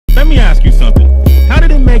me ask you something. How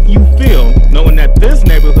did it make you feel knowing that this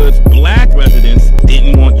neighborhood's black residents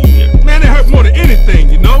didn't want you here? Man, it hurt more than anything,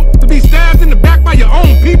 you know? To be stabbed in the back by your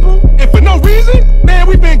own people, and for no reason? Man,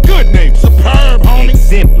 we've been good neighbors. Superb, homie.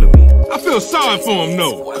 Exemplary. I feel sorry for them,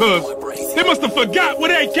 though, cause they must have forgot where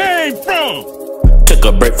they came from. Took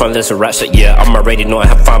a break from this rap shit, yeah. I'm already knowing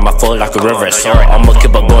how to find my flow like a river. So I'ma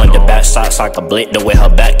keep on going. The back shots like a blade, the way her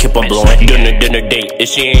back keep on blowing. Dinner date, if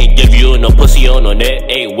she ain't give you no pussy on that,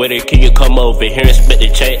 hey, with it, can you come over here and spit the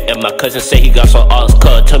check? And my cousin say he got some odds,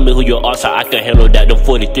 cuz tell me who you are so I can handle that. The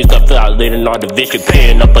 43 I feel out leading all the vision,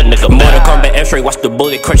 paying up a nigga. Mortal Kombat X-ray, watch the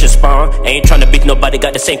bullet crush his spine. Ain't tryna beat nobody,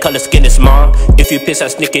 got the same color skin as mine. If you piss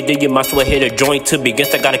at sneaky, then you might as well hit a joint to begin.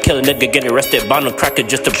 I gotta kill a nigga, get arrested, bound no cracker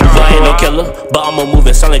just to prove I ain't no killer. But I'm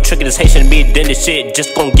moving, sounding tricky, this Haitian beat, then this shit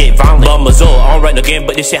just gon' get violent. But I'm a Zoe, I don't write no game,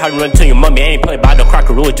 but this shit how to run to your mommy. I ain't playing by no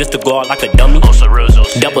cracker rule just to go out like a dummy.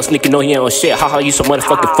 Double sneaking, know he ain't on shit, haha, you so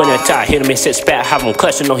motherfucking funny until I hit him and sit spat, have him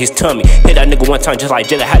clutching on his tummy. Hit that nigga one time just like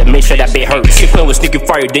Jilla, had to make sure that bit hurt. Keep playing with sneaky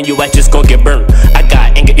fire, then you ass just gon' get burnt. I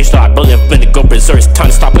got anger, you start building, finna go berserk. Time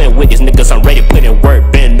to stop playing with these niggas, I'm ready, put in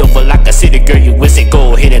work. Bend over like a city girl, you wish it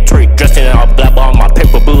go ahead and twerk. Dressed in all black, but all my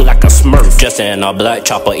paper blue like a smurf. Dressed in all black,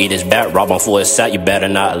 chopper eat his back, rob him for his sack, you better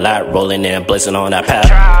not lie. Rolling in, blazing on that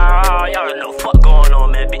path.